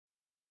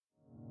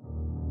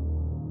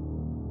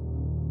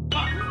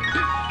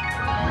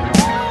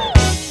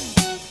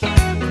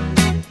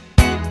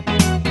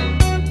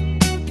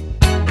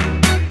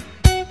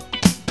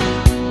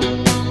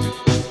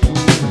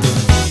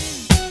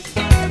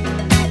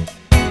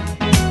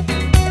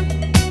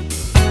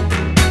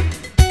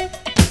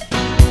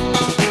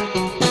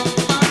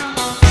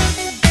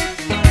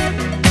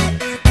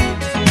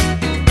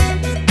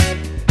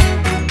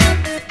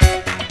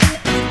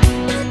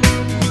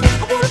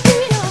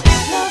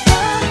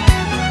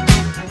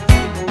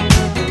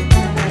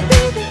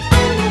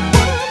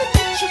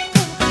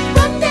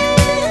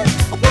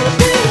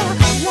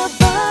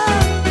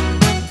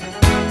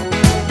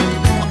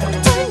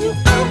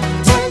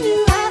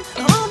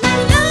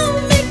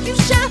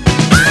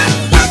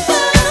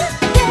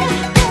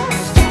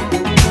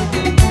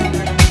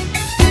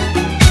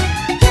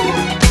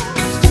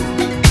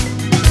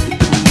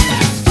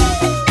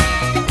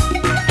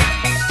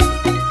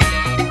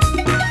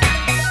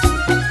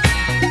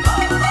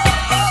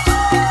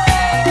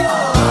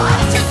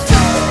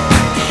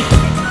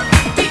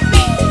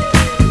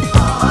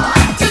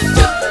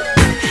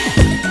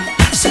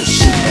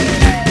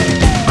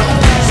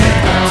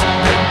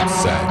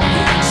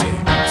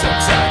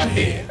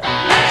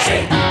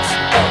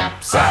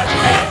upside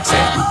your head,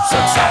 take hoops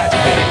upside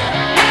your head,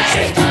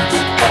 shake hoops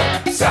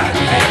upside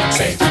your head,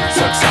 take hoops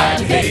upside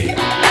your head,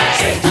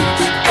 shake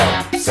hoops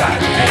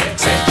upside your head,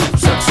 take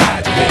hoops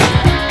upside your head,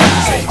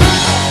 shake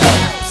hoops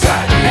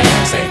upside your head,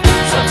 take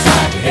hoops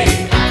upside your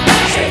head,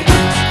 shake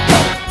hoops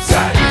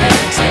upside your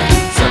head, take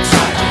hoops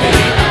upside your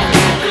head.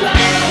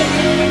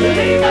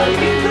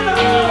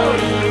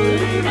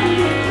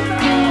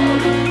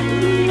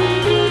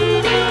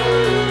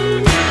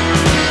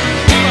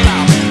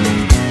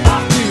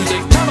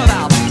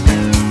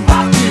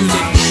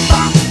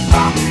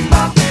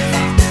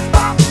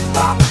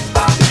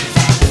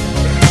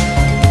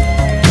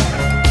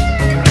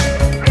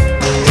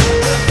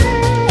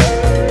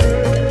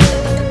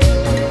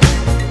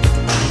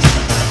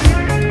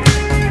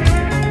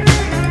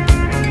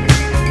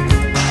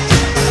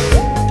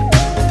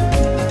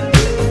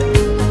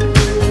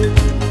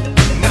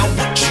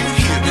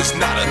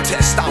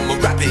 I'm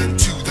rapping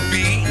to the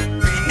beat,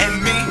 and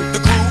me, the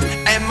groove,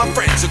 and my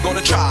friends are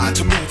gonna try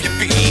to move your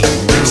feet.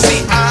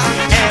 See, I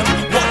am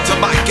Wonder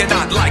Mike, and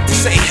I'd like to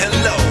say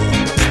hello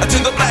to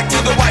the black, to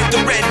the white,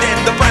 the red,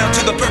 and the brown,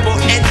 to the purple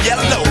and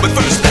yellow. But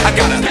first, I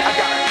gotta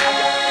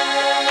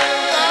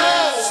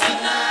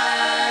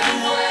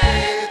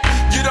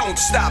you don't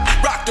stop,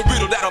 rock the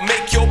riddle that'll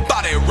make your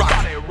body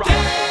rock.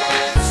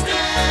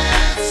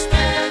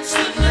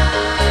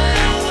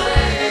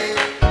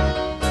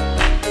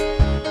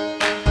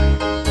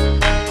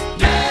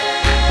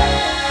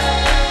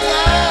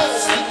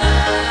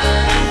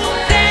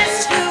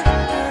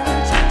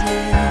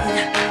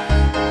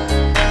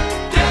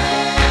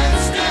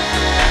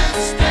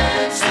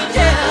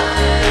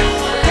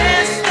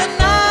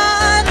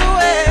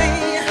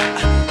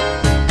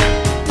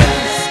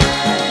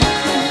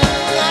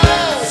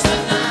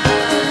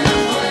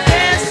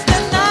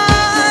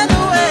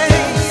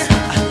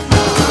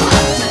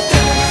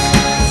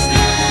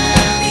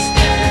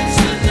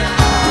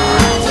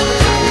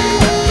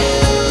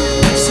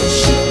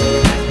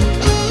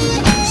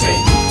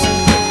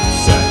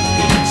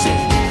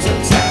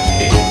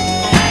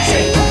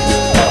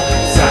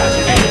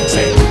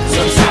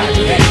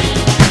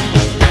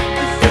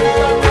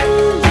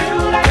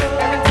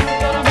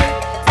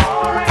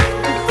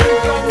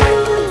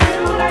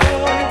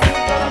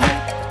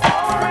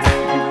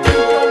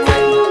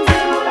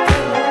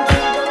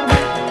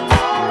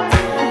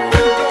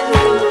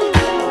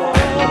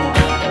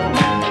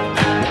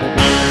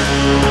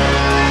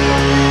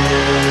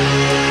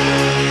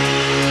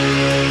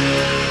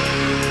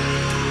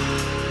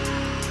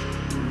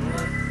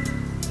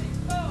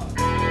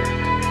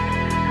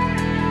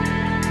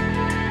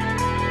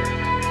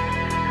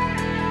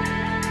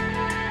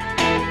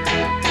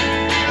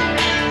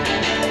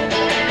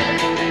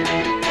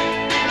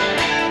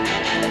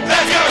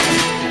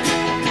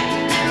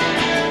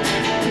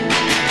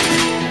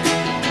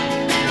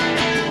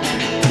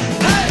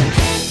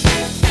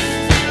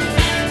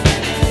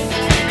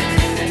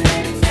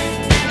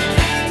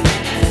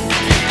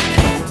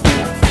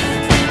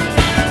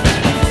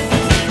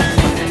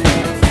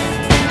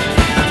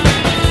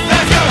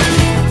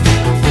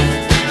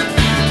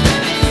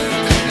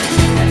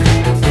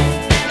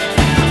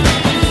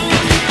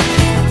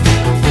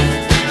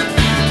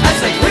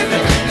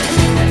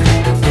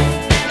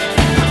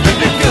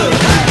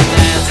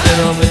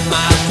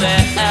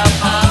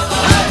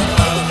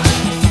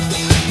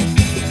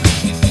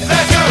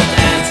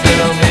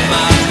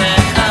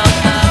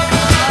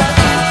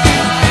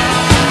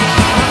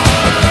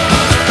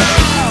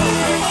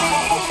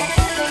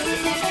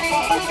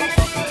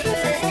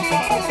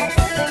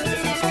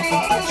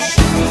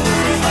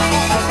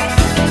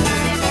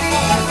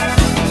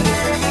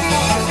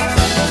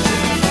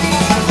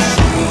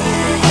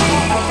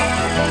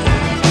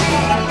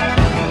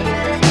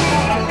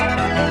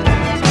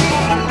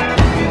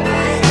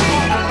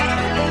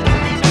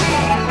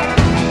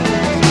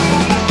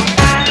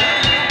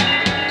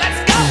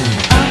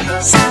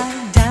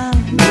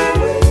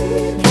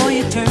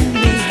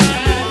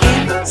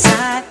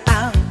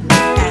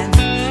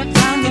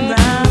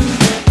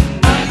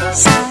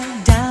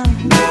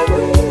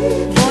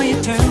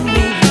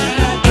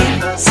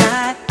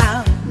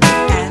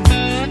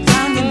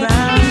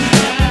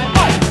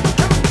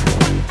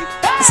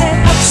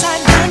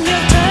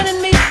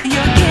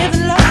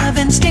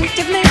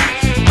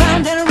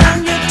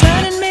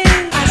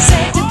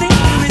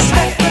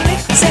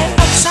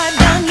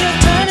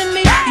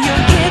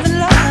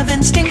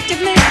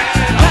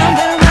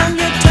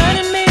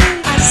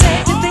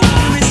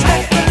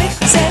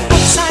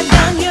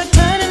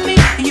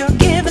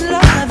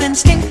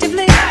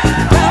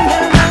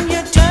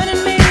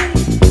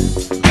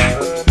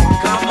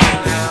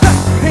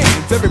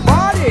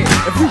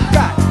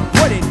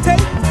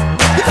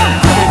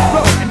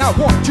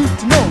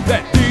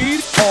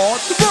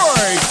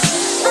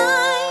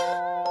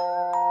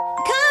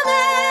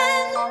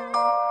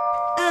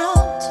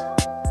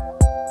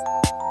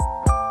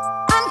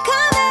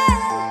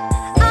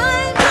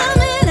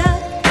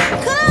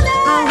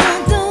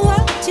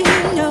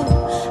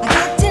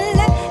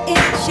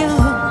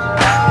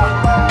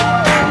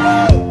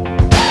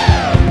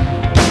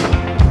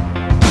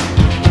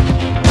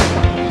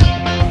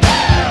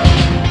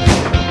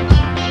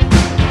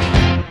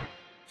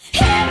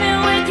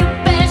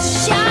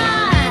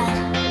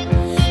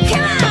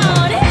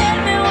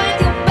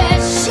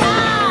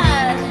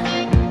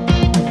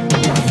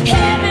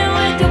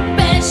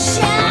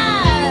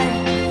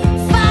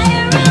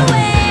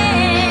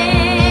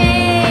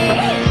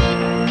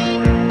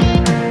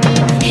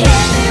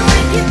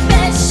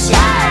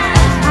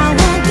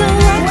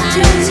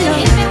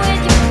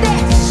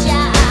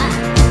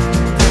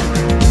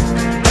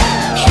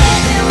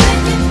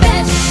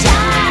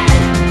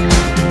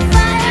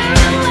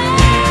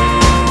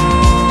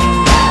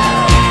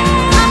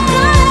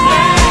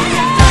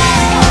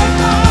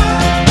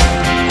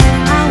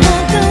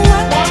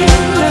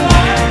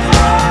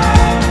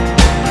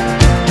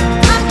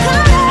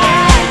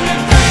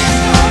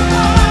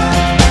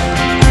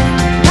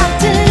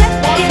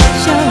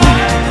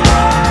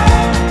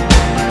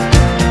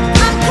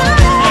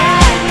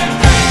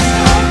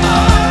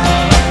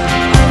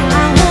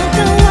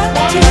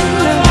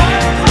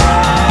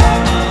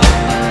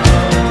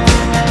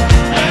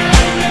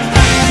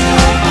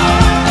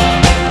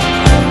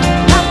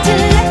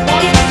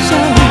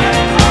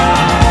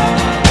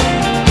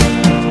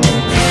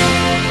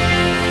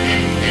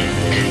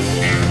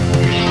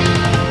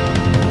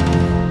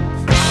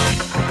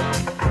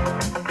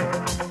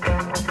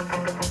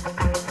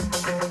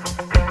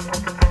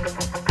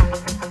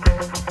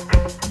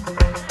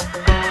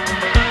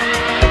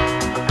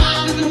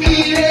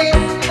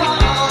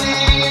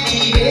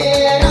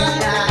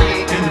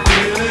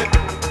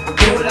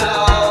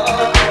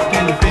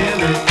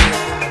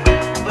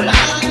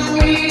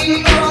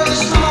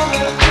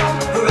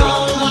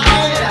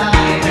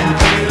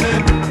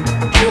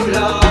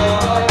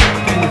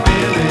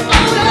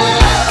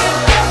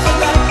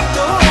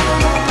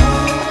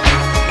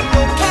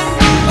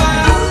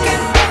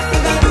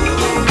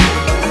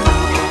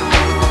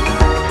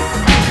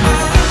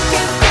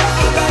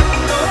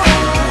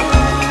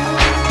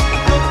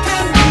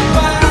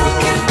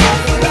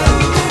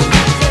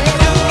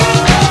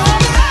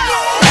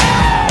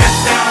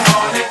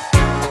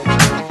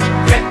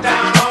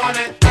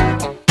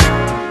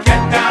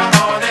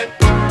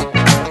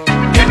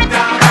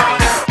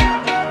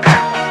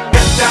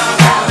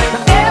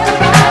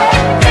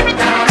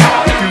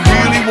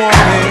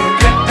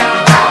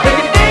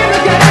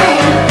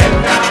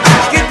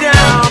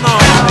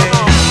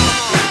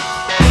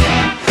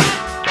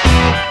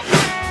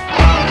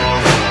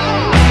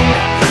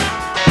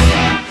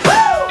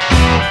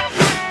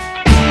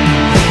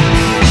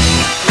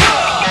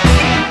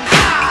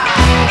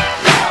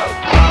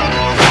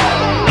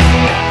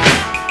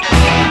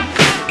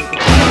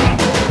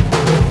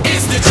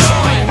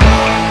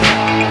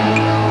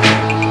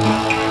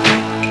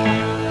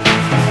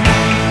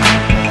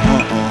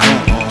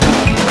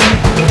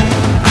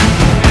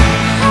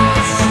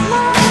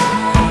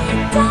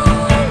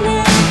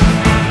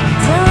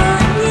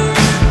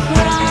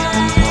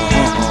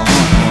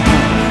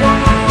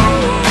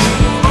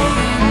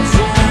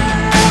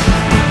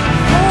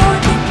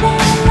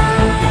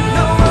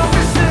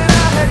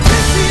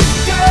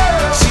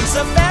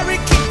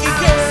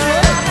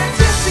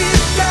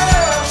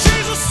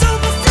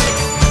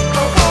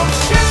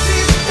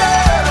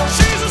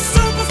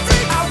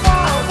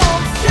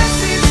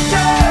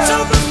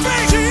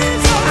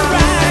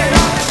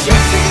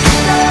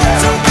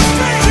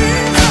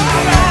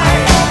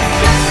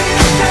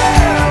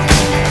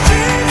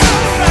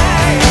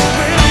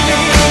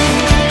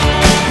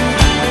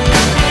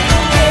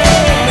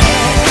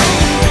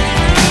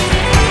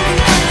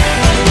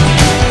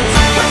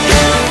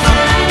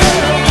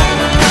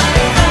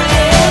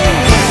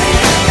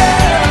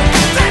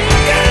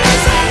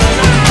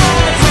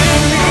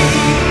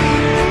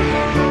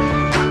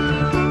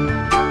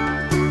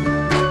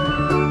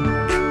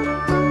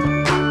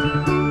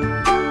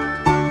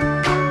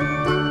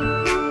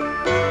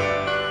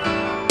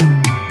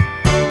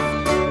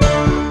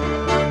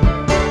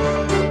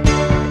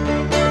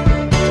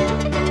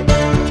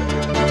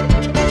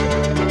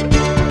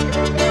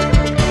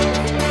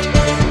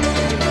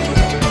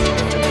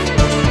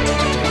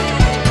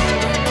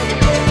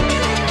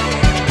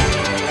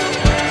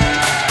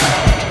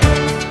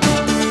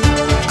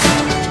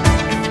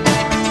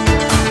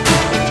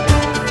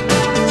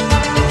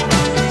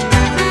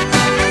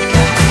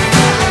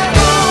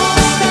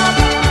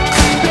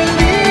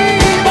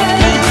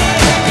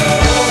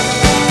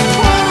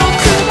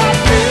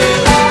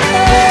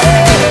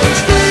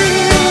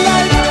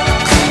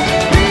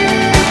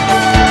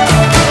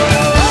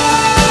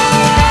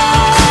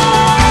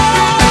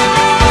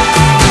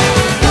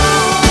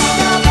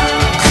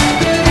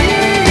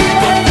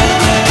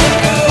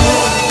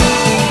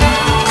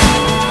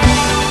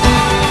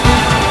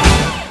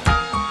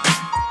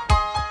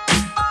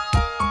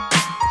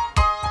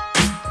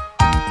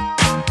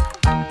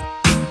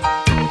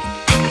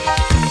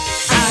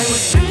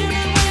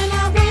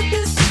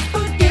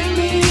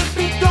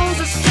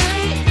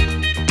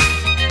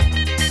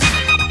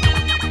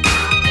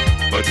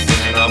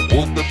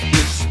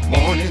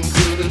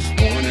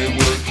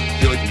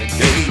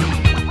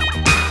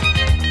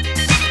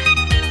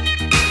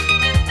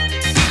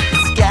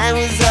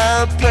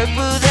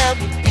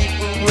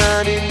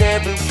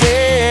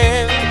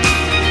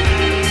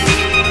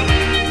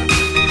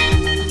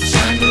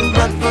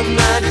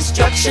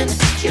 destruction.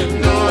 You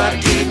know I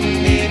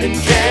didn't even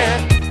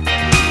care.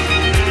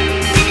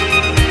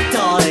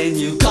 Darling,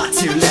 you got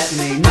to let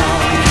me know.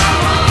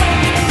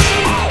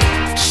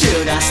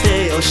 Should I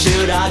stay or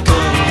should I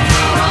go?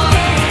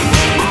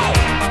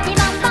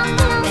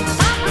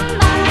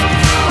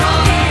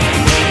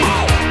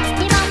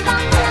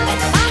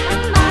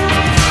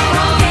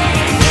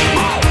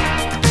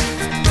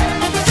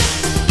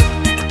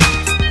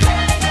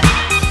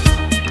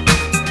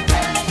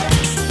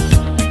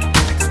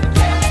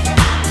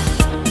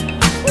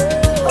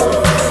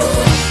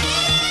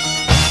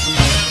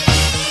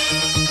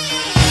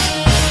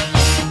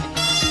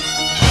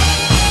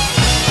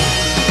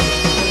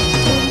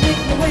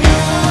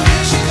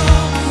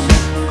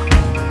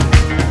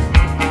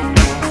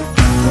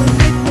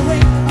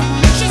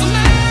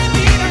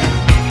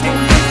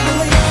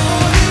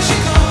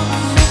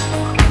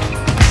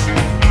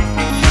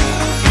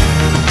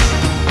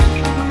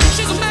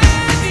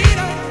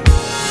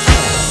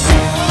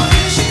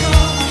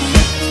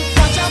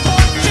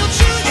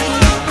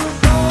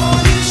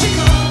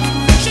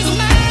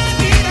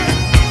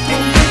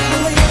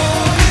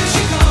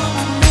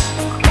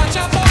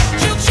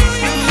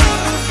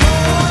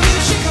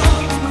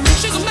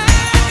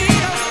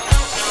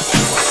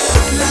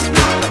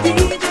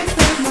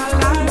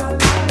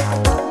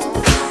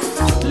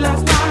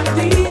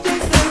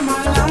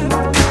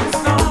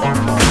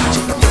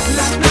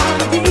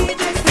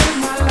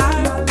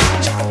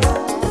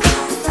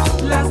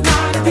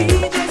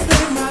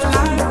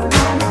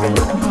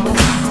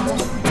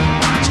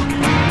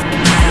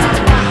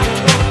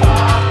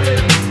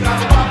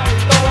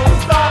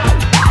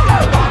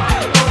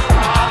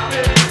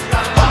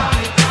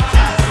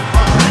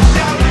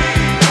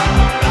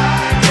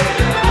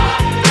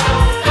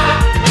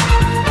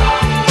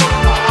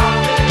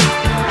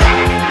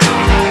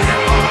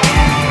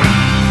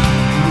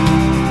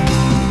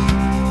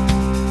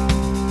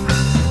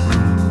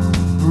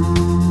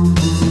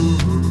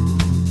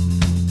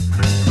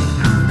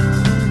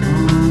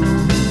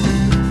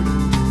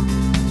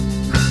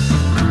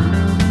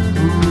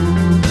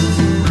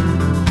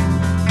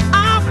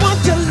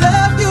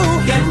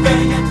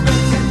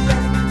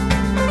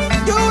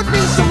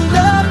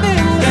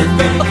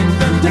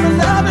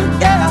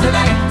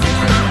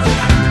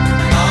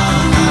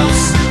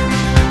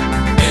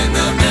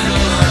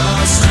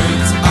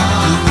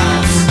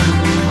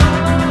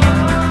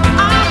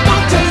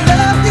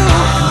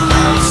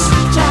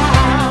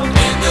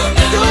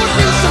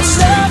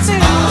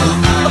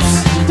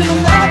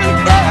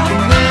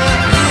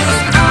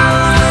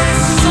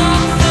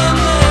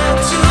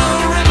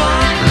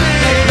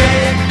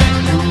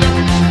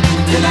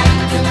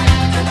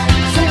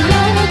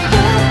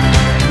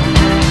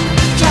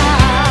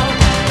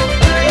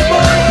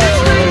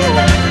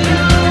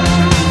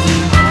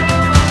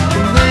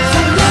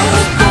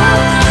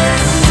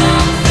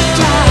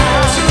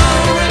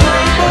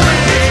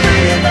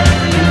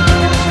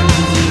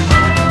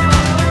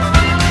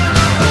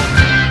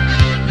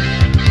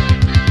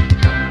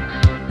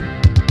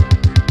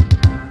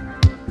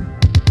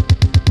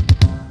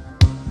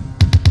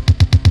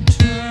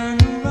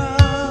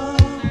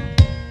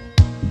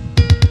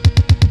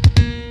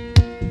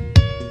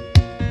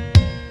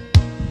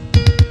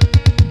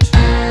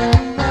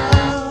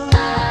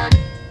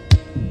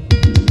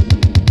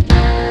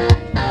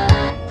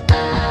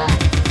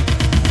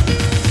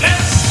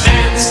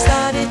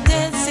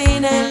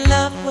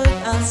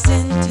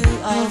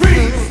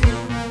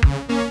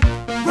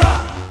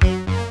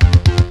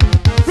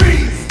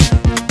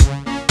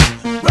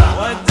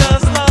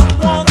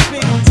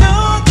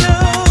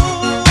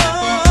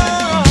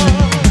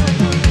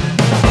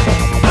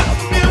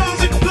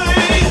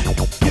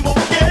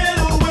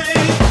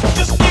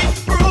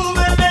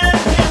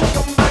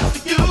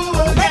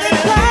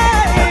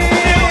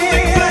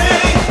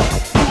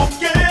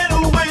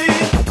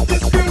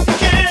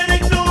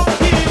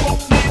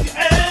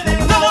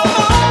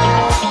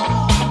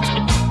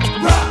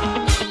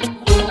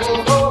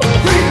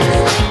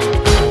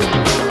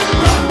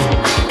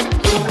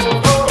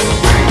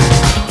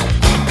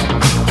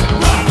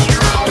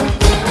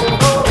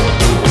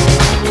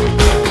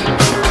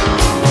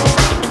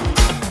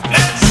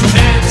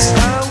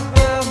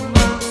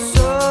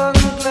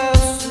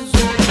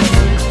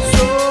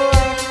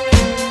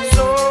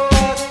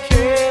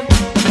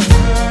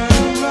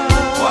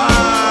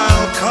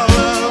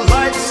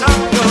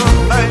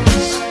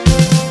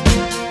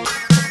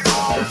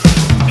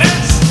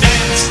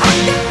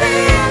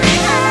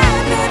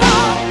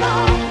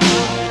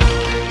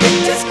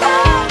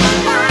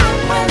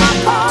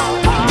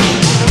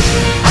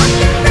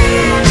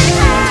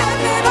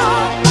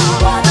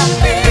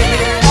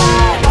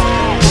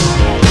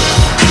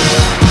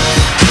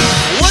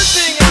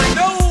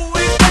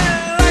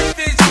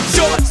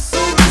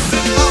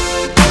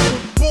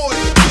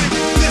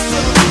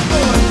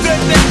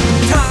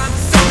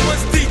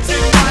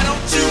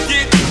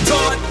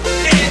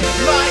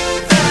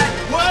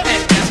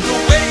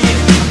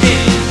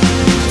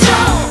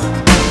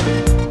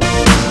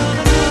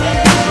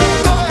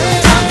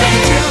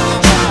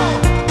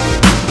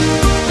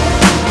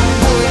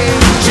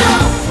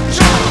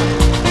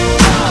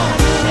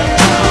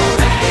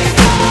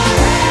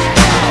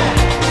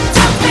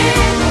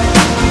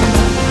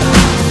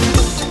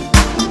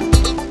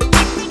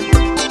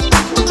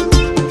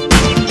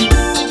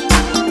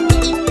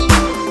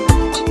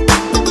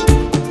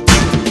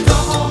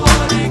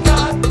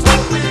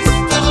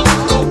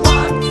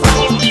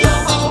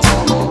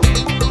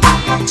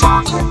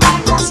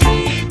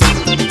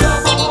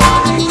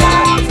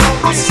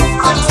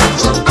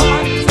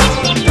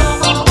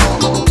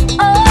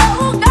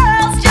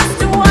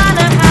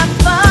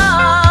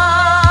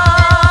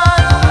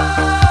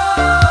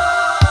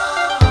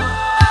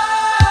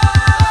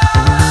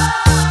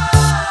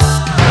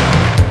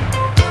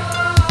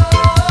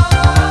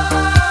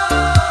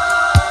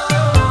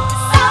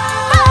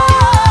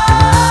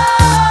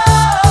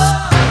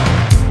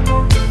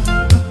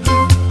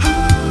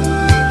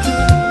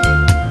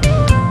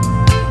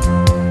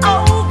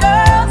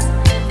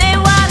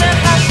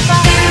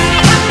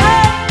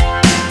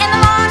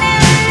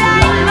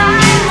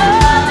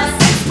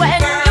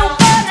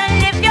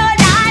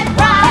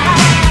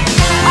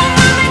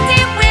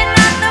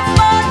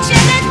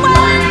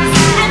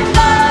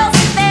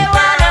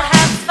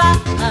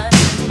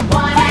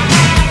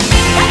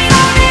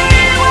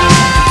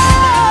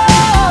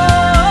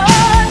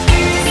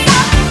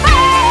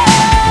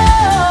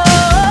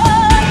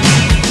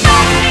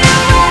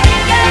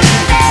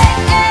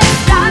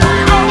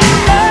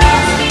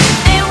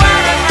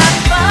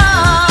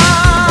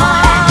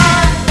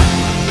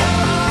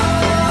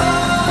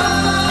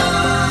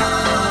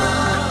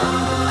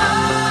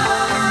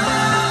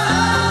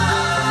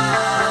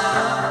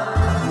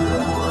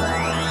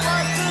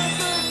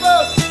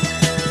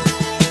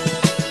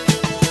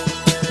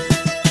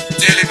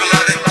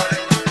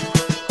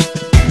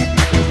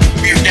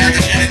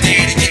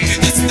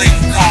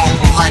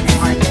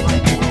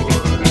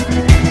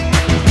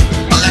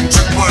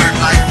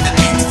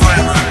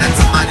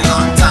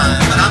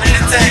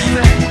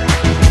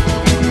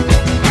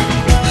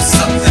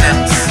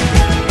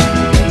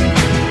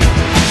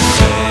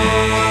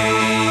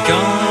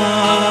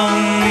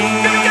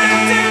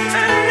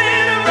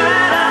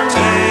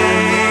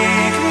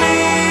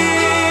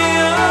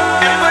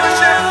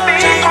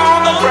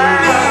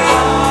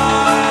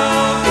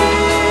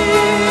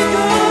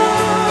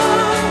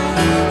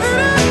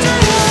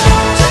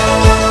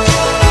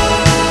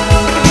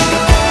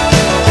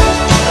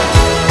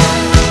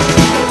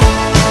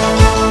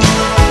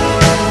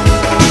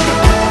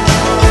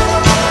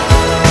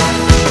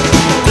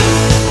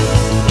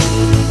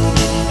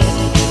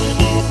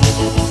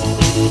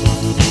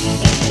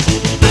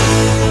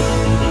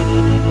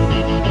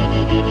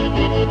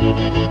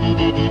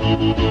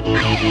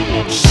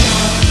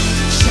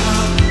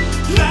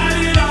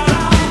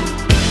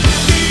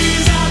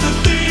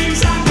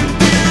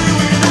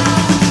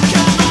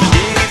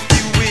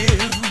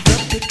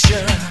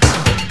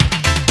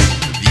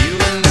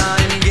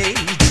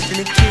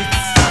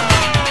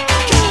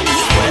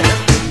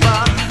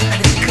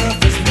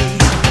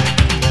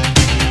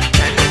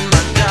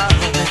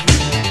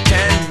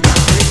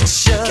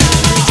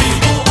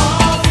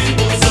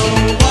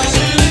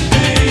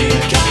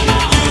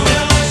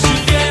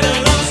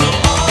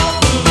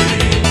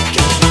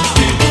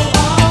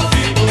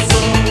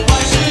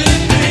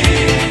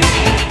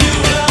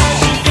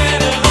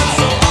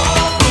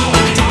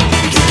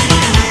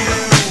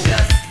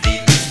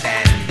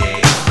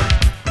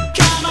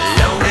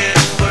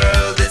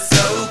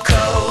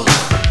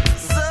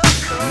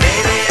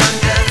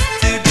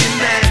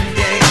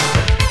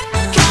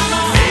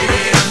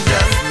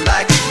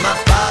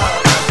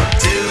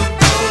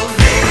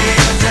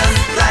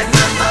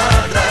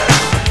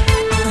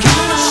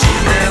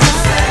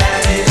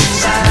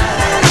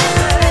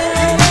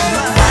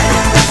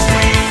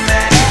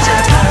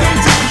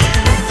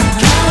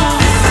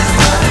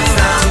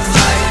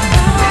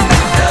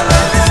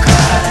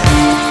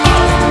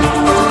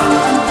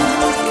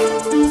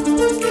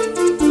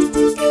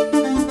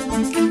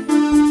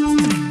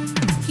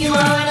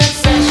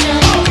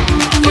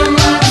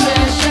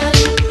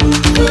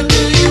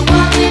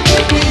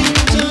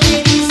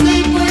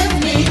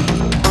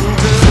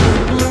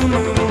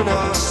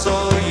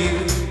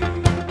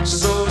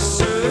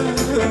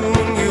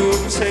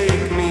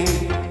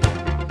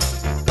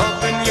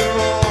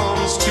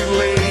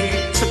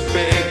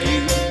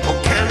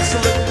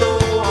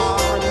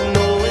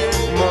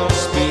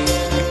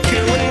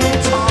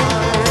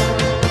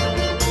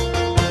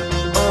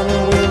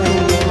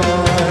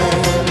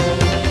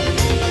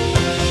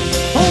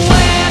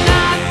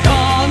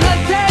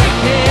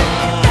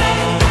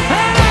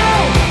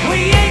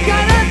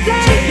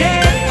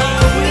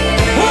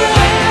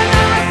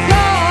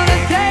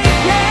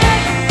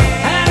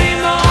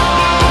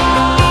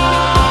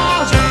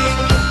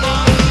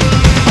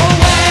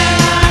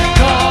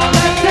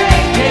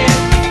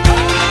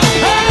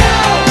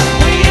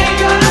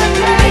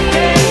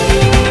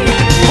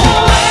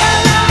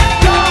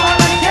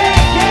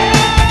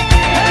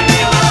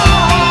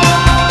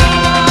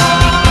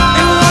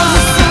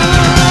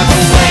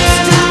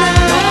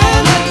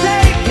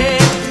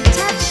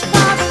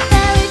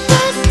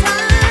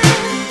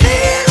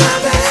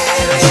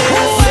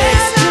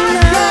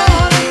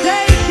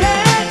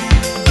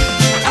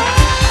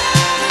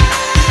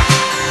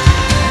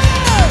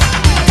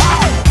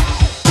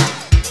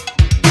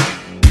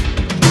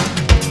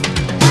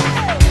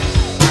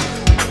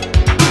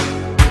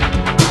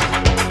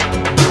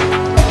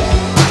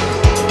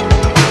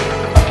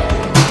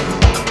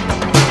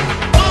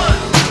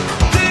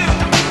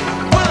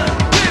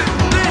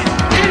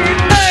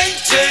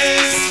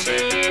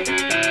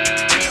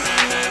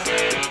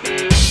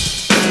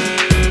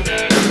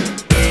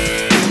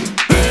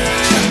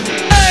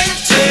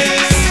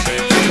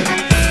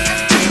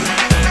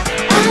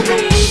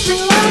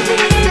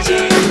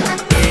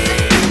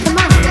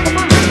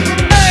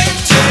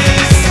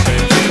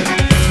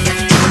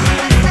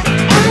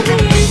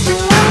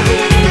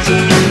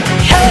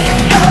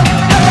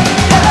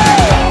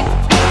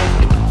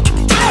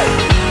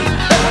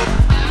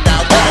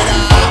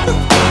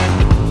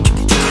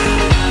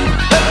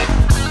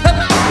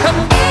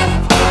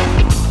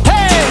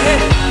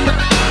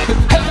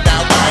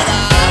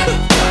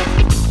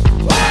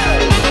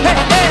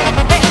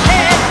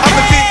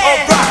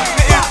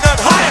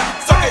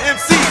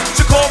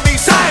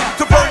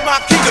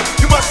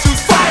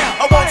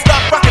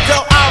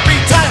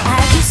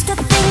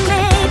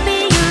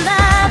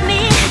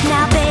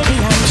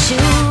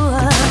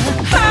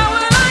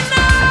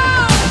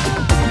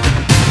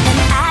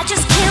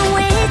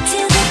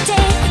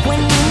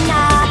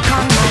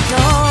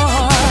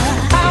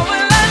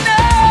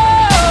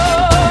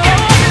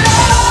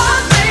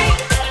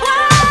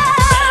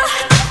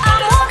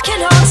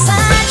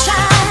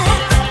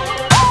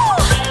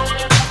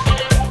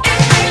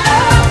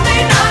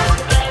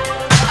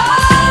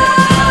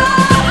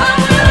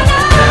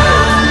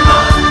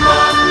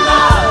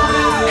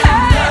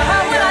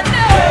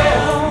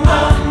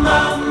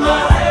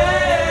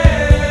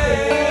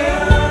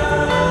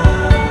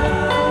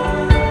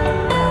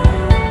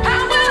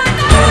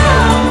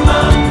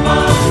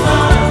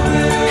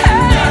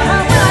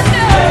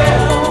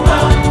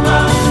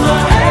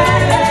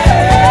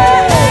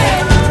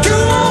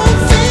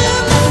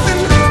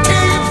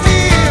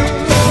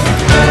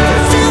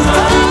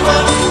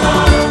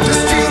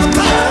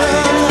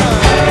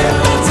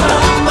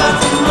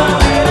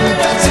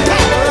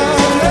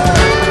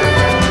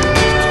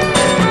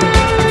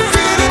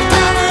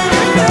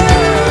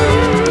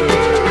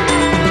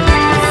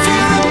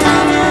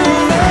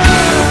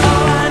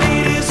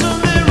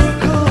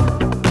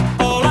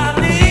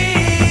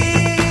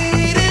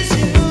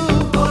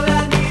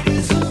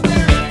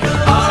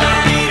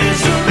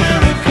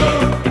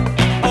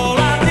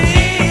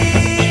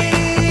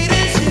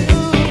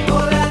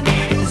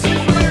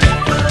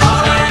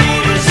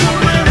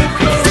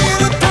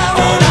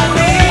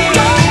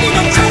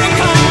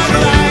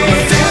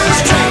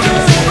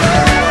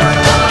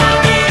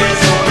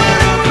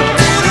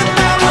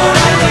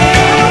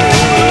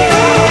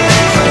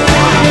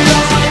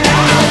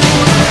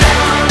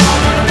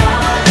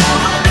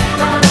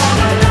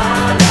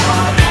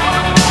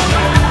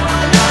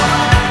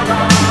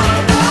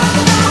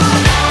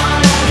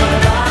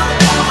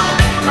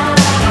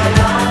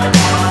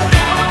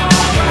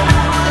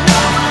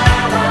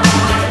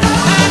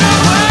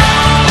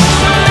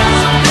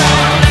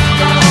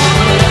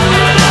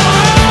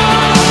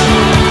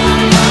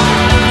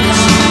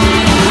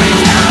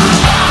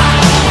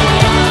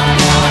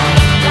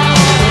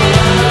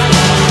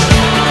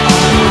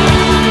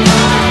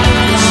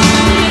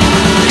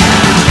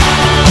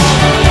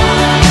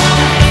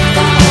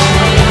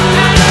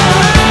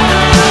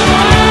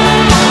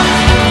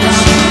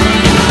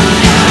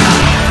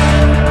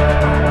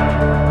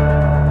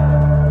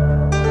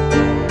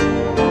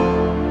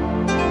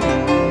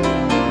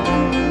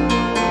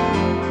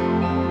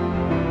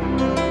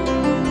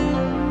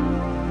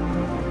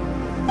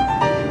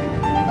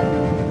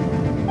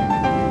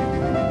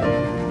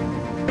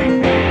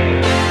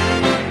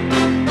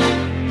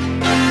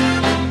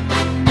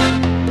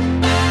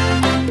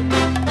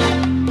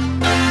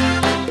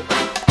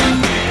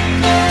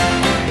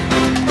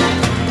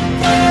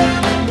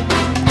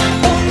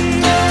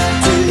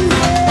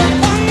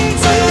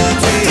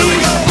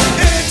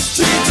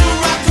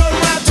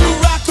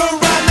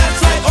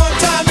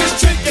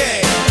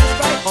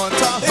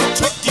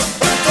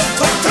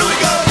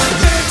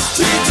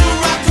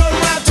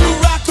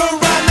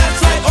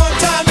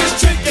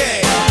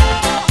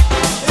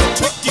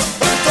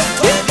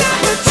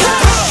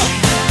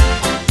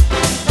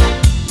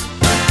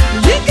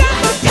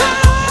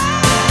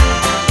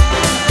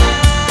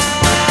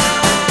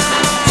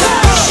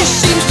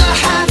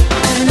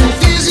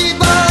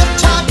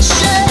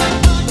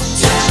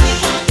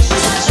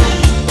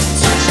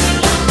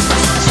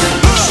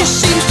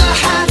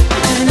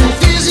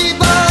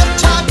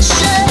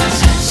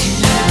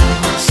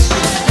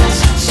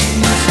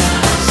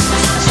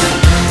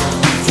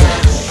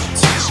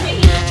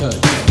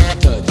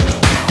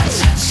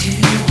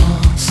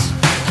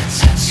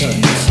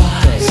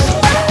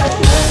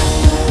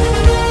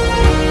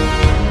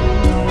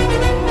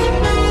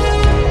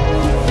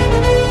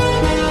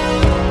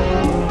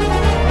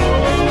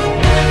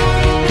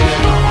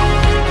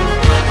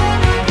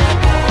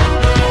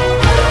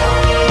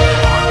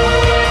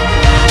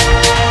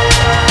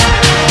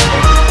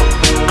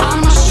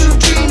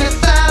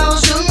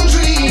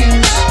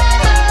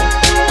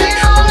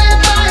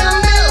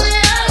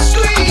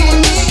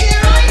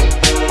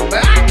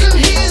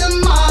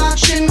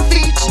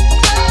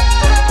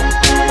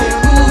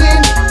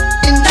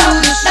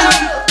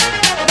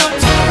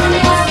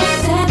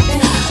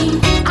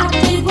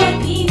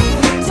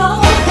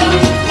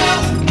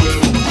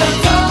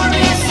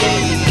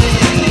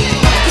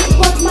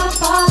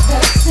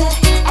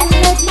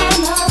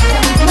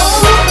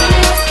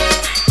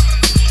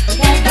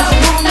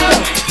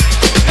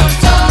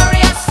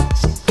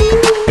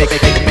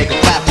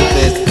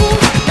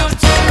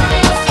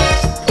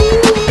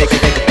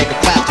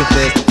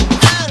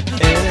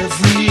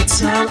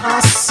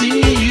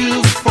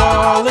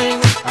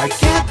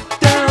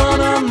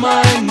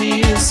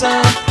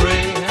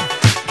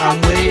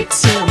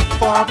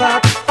 for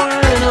that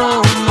final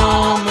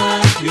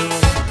moment. You'll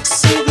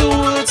see the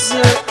words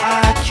that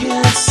I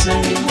can't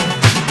say.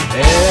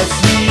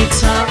 Every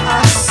time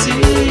I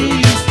see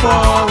you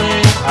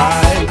falling,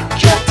 I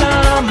get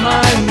down on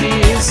my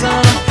knees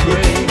and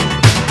pray.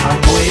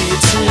 I'm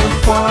waiting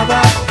for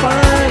that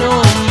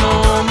final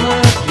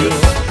moment.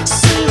 You'll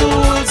see the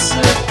words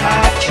that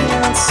I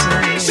can't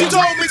say. She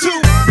told me to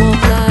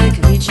walk like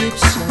an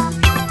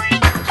Egyptian.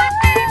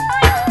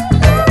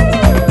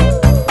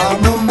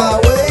 I'm on my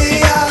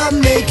way, I'm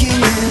making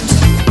it.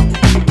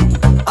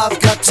 I've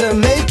got to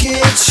make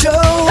it show.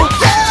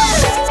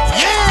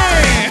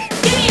 yeah.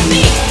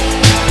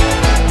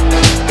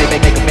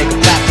 Make a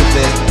clap with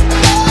it.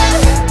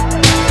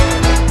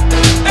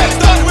 And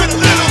start with a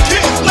little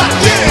kiss like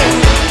this.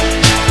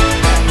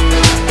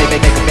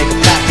 Make a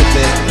clap with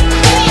it.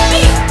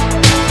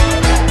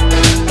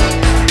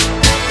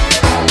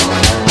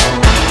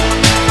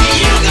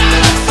 You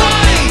gotta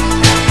fight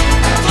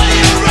for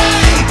your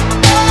right.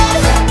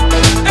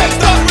 And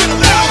start with a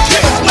little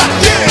kiss like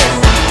this.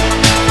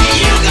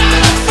 You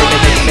gotta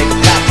fight Make a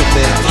clap with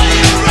it. for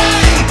your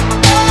right.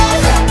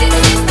 This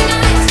is the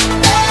night.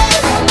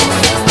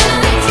 This is the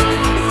night.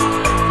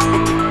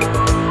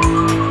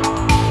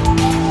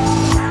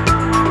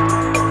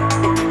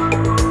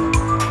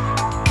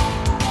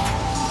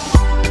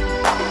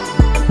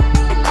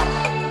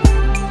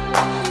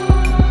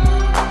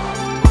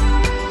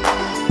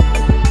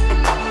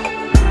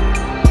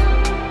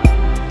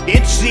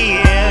 It's the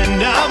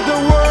end of the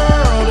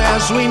world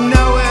as we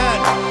know it.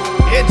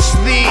 It's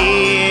the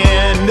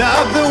end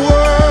of the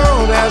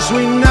world as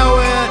we know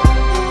it.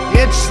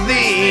 It's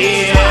the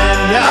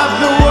end of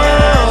the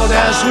world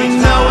as we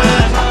know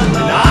it.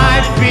 And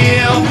I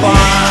feel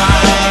fine.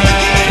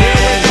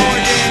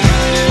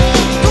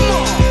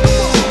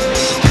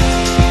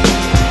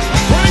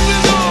 Bring the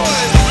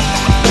noise.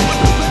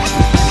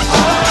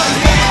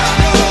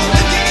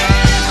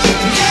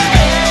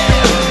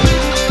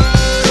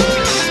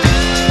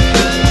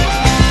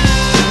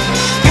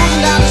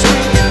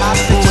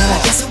 Well,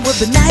 I guess it would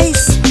be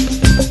nice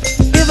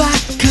if I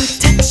could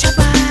touch your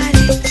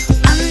body.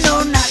 I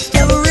know not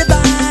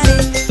everybody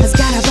has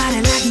got a body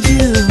like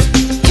you,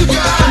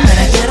 but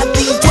I gotta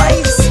think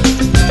twice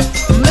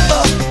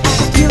before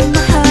I give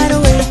my heart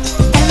away.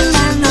 And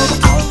I know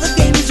all the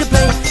games you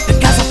play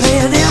because I play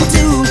them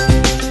too,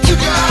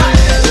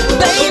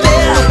 baby.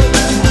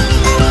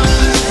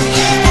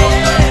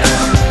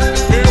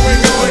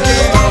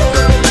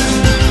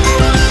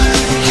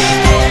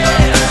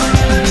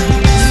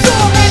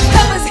 Storm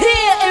covers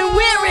here and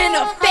we're in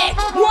effect.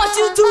 Want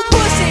you to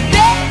push it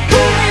back.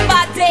 Cooling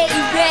by day,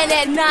 then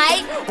at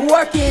night,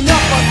 working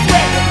up a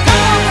sweat.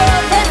 Come on,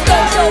 girl, let's go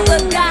show the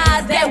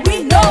guys that we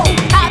know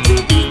how to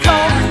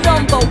become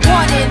number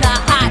one in a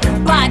hot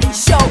body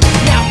show.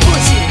 Now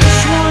push it.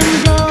 This one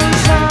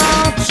goes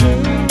out to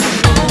the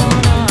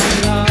one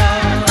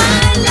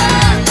I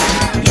love.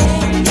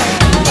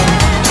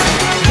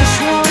 This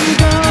one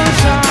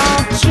goes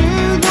out to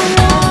the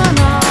one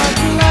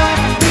I've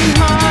left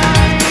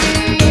behind.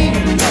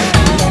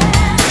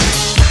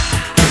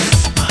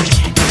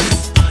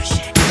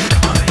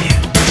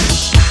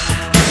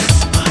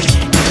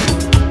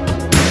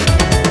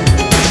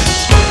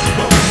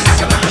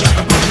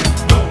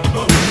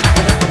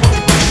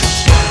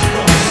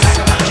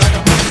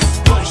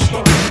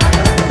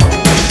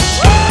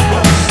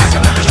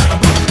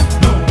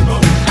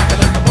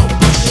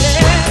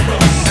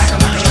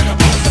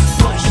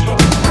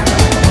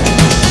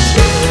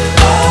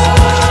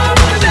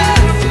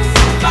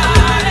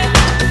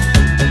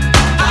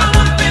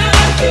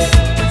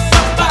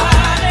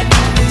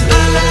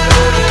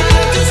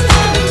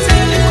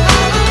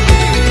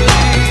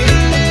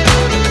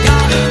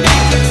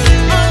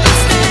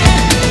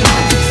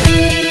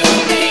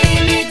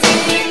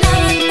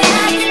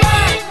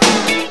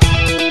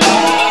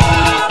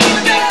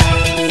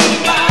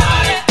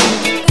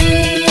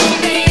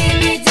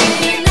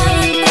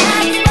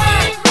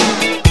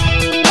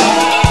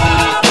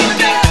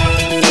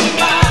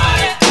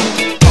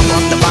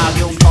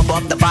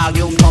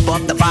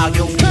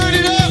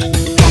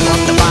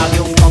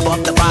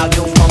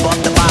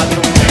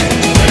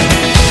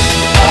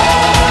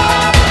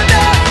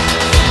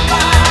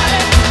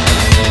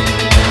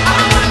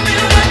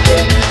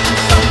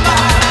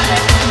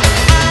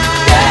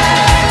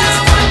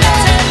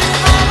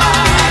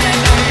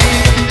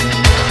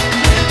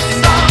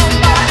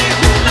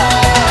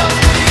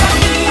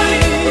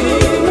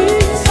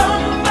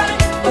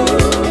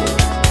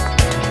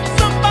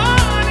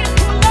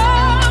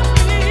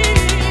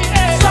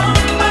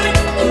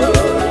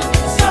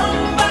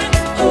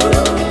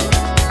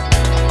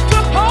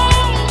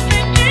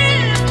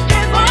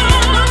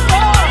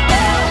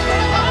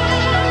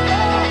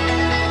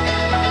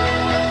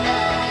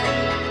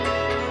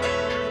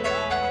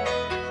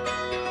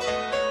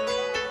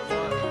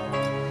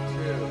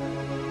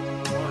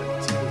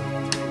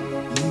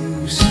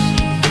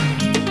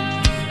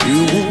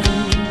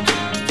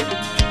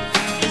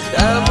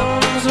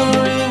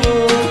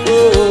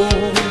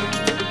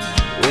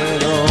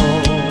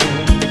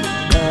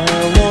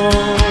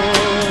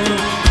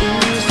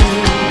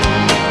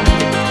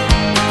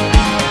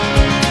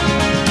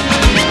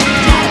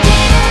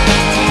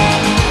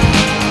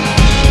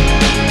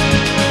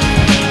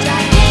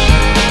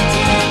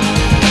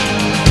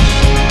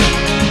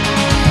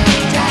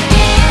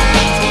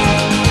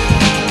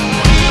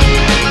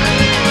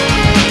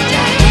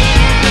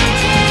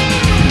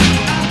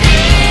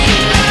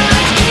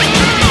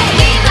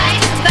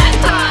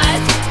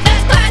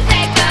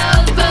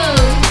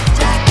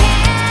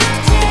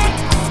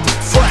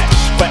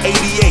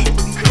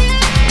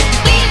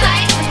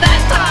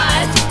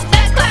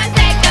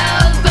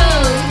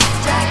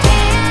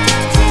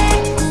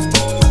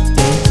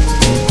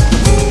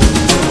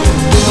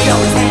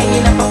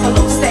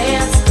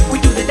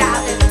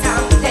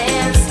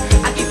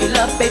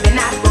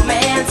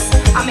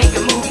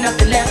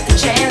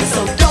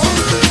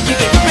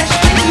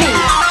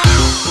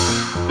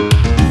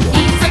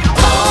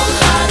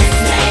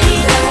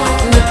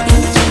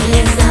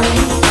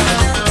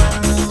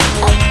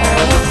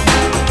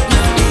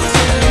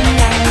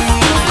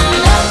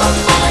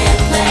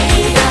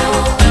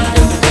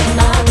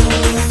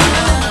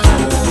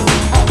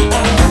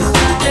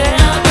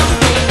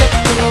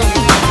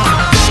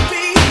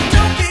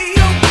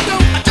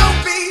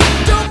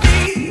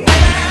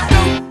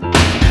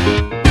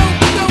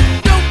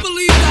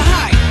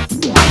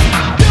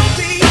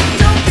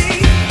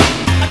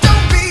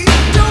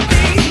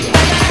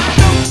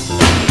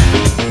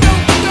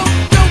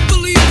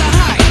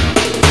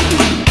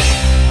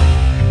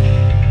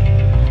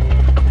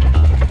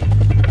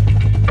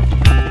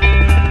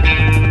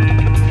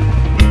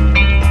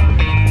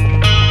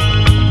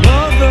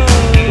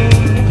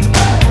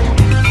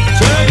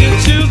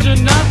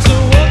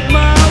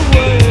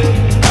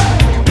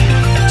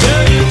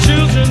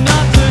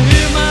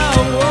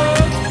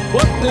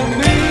 they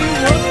mean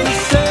what they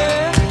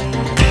say.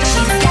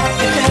 She's got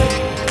the look.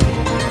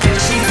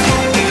 She's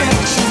got the look.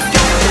 She's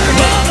got the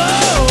look. Mother,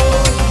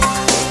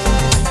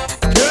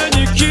 can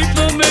you keep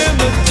them in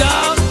the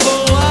dark for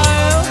a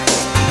while?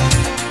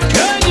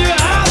 Can you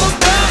have a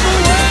proper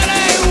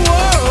wedding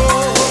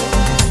world?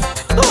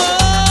 Oh,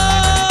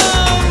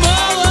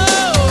 mother.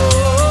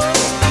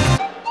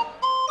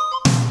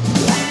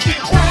 She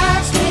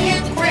drives me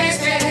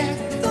crazy,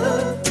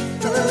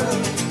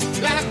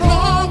 like no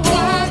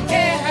one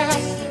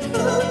else.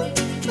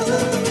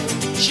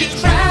 She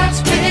drives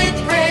me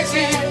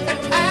crazy, and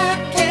I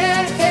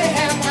can't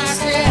help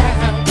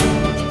myself.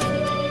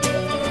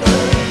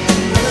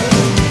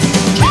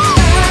 She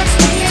drives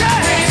me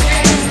crazy,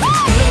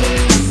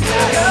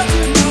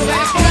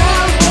 like no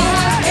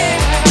one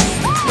else.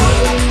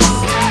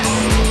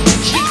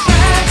 She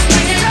drives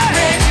me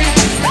crazy,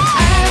 and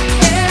I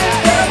can't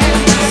help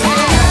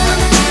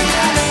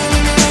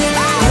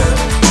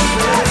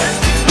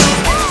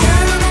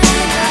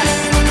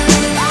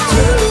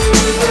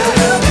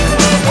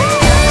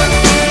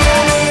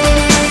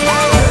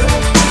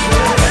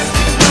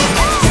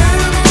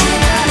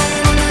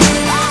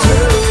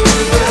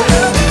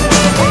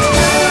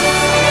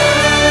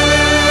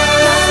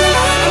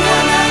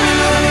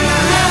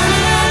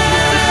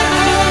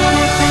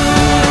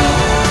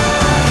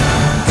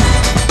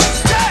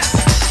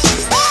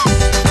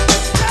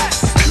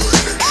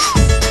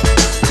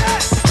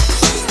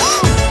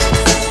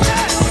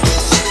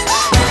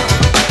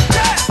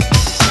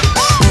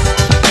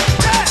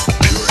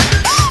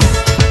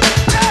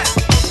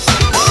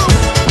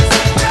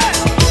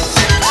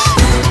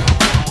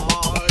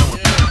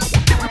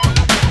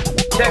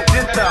Check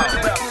this out.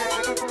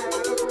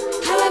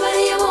 However do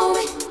you want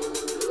it?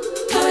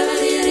 However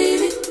do you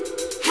need it?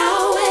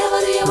 However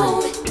do you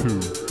want it?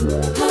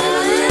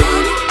 However do you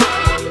need it?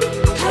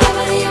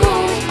 However do you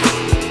want it?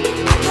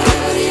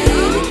 However do you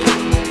need it?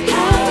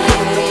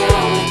 However do you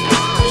want it?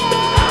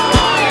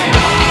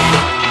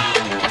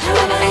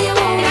 However do you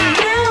want it?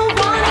 You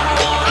want it.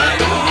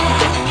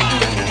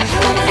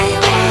 However do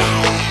you want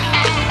it?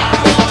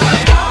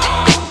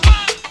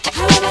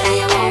 However do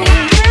you want it?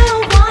 You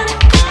want it.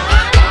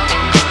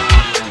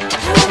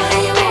 However do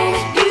you want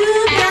it? You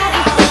got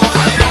it.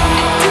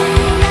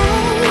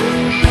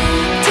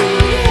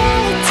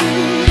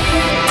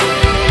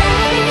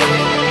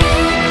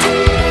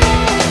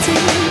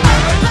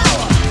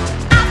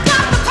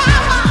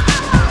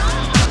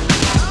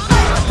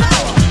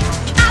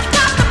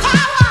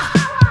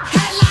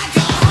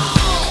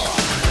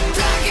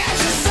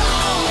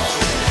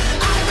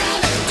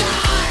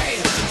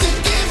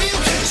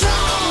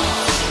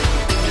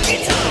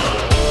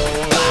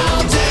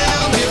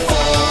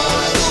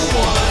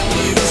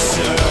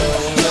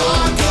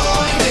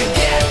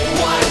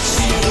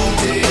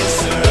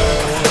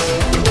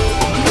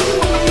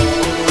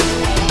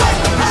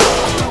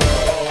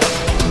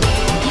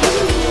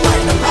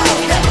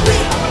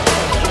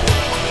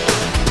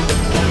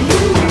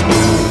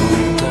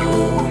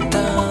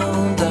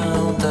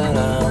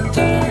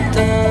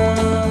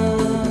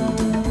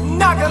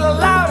 Knock it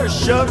louder,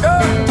 sugar.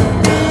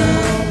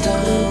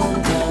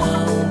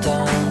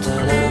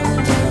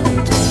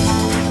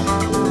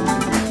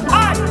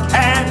 I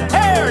can't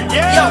hear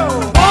you. Yo,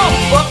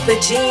 pump up the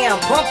jam,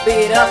 pump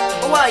it up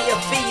while your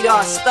feet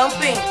are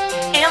stumping.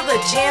 And the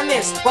jam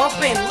is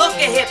bumping. Look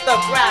ahead, the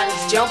crowd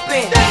is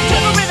jumping. Step to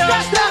the rhythm,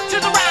 step to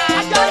the right.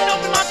 I got it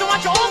open, mind, so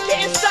watch your own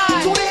kid inside.